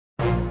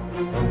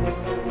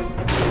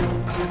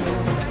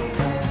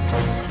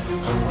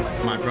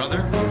My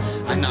brother,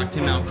 I knocked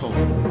him out cold.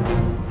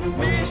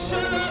 Man,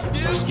 shut up,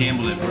 dude. Just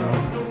gambled it,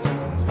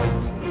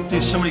 bro.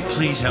 Dude, somebody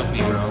please help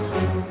me,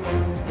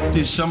 bro.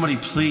 Dude, somebody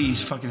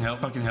please fucking help,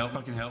 fucking help,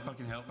 fucking help,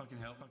 fucking help, fucking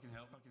help, fucking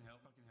help, fucking help,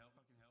 fucking help,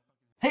 fucking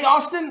help. Hey,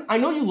 Austin, I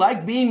know you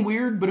like being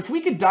weird, but if we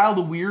could dial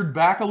the weird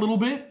back a little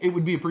bit, it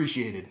would be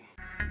appreciated.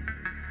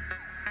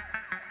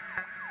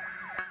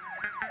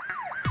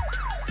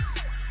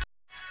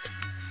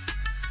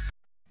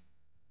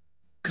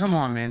 Come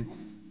on, man.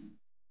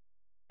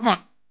 Come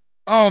on.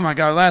 Oh my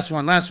god, last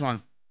one, last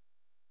one.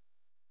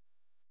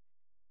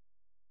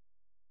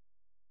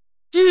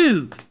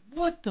 Dude,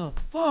 what the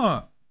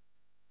fuck?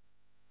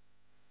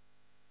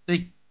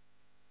 They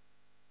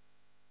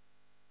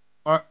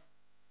are...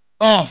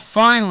 Oh,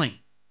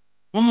 finally.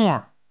 One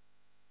more.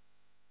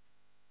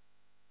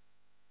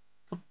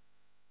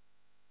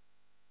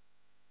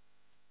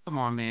 Come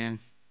on, man.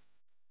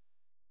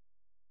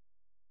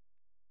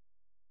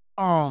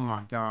 Oh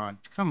my god,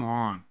 come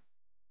on.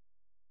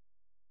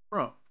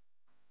 Bro.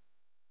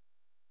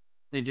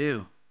 They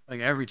do. Like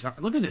every time.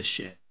 Look at this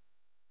shit.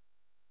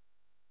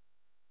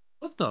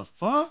 What the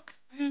fuck,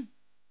 man?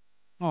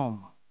 Oh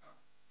my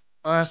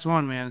god. Last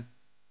one, man.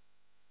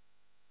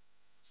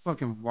 It's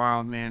fucking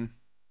wild, man.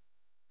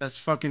 That's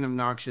fucking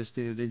obnoxious,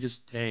 dude. They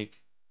just take.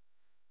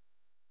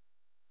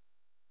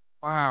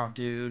 Wow,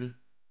 dude.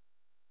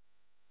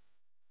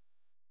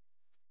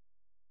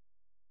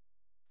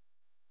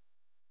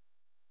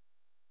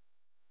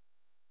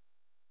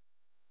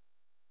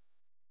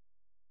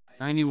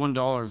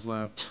 $91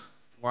 left.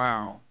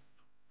 Wow.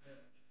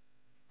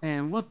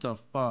 Man, what the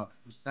fuck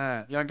was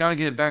that? Yeah, I gotta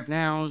get it back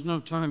now. There's no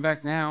turning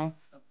back now.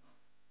 What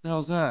the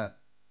hell's that?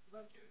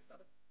 Let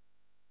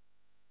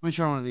me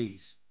try one of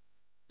these.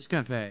 It's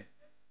gonna pay.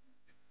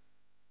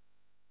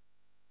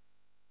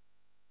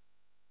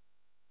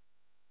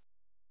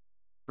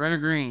 Red or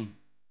green?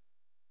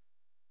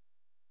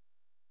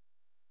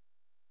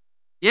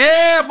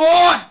 Yeah,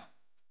 boy!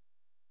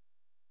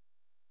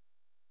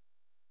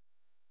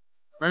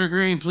 Red or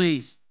green,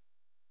 please.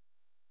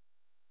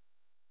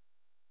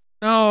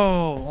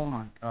 No! Oh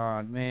my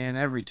god, man.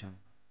 Every time.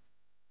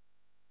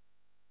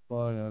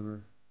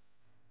 Whatever.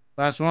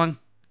 Last one.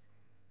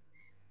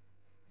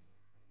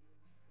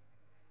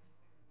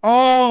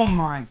 Oh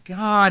my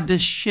god,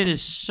 this shit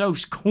is so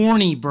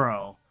corny,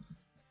 bro.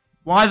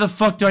 Why the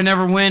fuck do I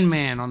never win,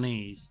 man, on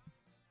these?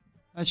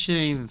 That shit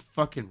ain't even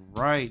fucking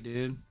right,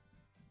 dude.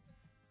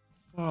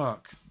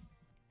 Fuck.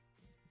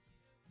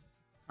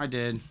 I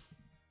did. It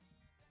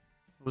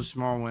was a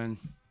small win.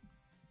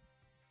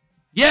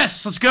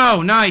 Yes, let's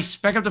go. Nice.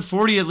 Back up to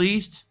 40 at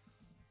least.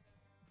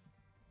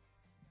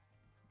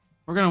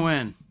 We're gonna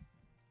win.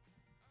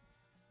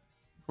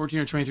 14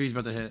 or 23 is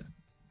about to hit.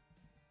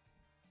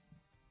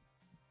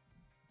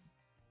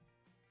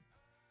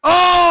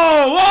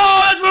 Oh!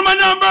 Whoa! That's one of my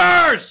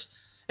numbers!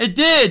 It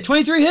did.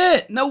 23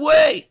 hit. No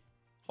way.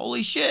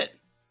 Holy shit.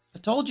 I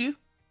told you.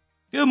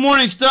 Good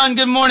morning, Stun.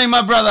 Good morning,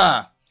 my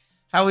brother.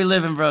 How we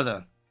living,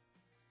 brother?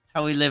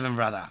 How we living,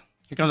 brother?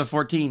 Here comes a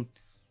 14.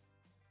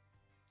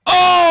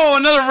 Oh!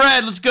 Another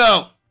red. Let's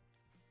go.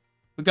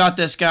 We got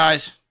this,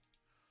 guys.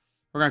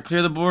 We're going to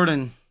clear the board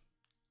and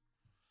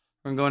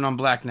we're going on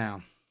black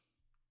now.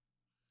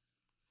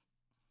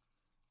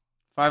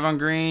 5 on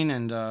green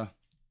and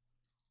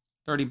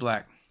 30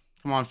 black.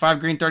 Come on, 5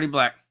 green, 30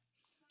 black.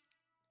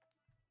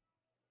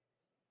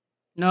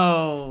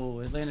 No,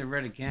 it landed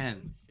red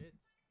again.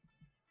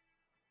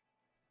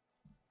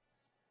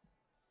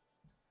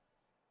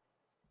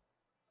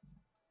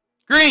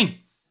 Green.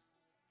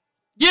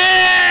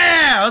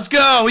 Yeah, let's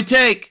go. We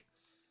take.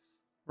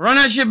 Run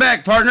that shit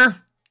back, partner.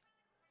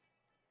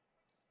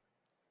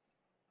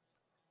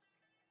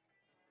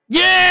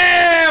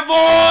 Yeah,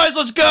 boys,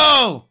 let's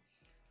go.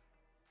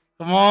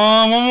 Come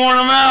on, one more and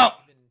I'm out.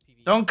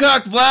 Don't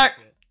cuck, black.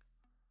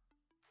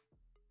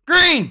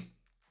 Green.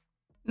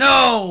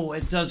 No,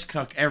 it does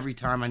cuck every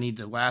time I need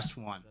the last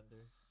one.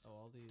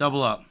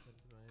 Double up.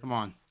 Come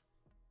on.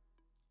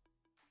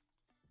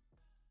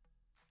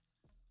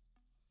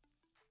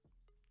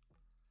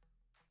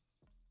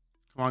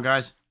 Come on,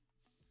 guys.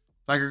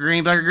 Black or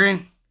green, black or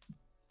green.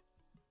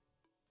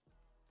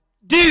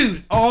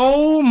 Dude,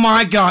 oh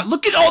my god.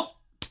 Look at all...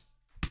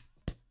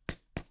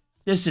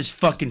 This is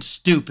fucking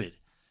stupid.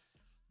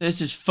 This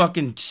is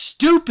fucking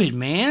stupid,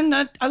 man.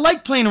 I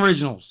like playing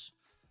originals.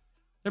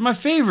 They're my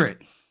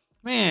favorite.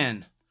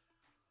 Man.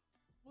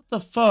 What the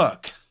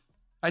fuck?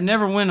 I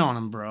never win on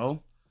them,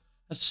 bro.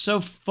 That's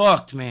so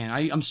fucked, man.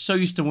 I'm so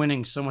used to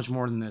winning so much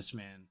more than this,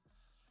 man.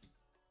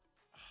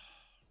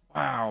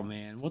 Wow,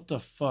 man. What the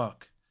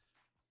fuck?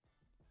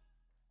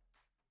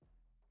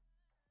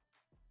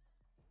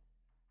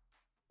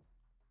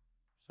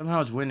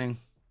 Somehow it's winning.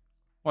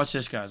 Watch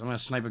this, guys. I'm going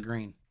to snipe a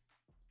green.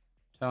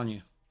 I'm telling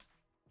you.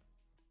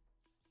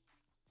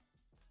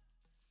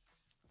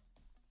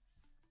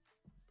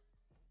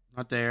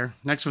 Not there.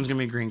 Next one's going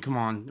to be green. Come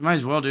on. It might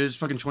as well, dude. It's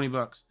fucking 20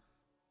 bucks.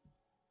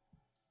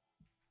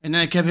 And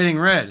then it kept hitting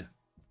red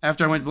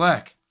after I went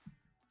black.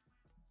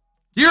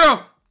 Dude!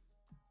 0.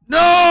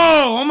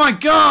 No! Oh my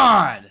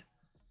god!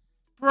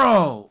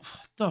 Bro,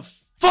 what the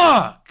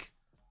fuck?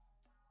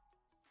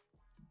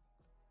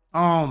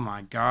 Oh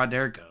my god,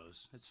 there it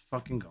goes. It's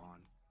fucking gone.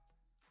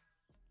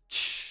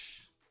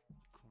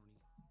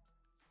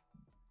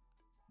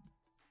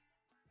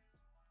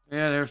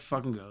 Yeah, there it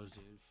fucking goes,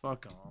 dude.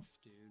 Fuck off,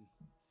 dude.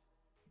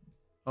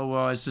 Oh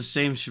well, it's the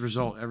same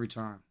result every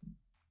time.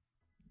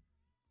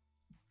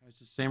 It's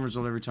the same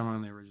result every time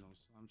on the originals.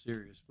 I'm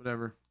serious.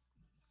 Whatever.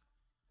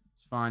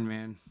 It's fine,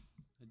 man.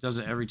 It does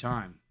it every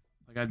time.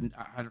 Like I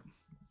don't.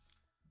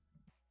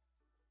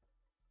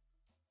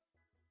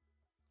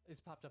 It's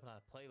popped up on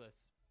a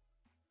playlist.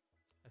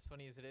 As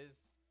funny as it is,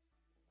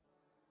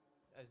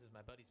 this is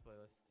my buddy's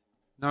playlist.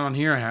 Not on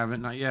here. I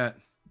haven't. Not yet.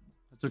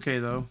 That's okay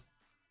though.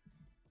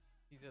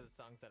 These are the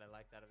songs that I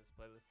liked out of his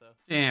playlist, though.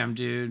 Damn,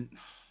 dude.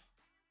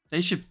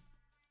 They should.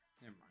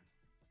 Never mind.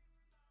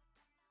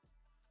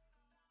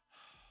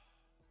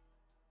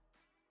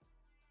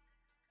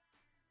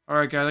 All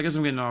right, guys. I guess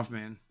I'm getting off,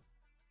 man.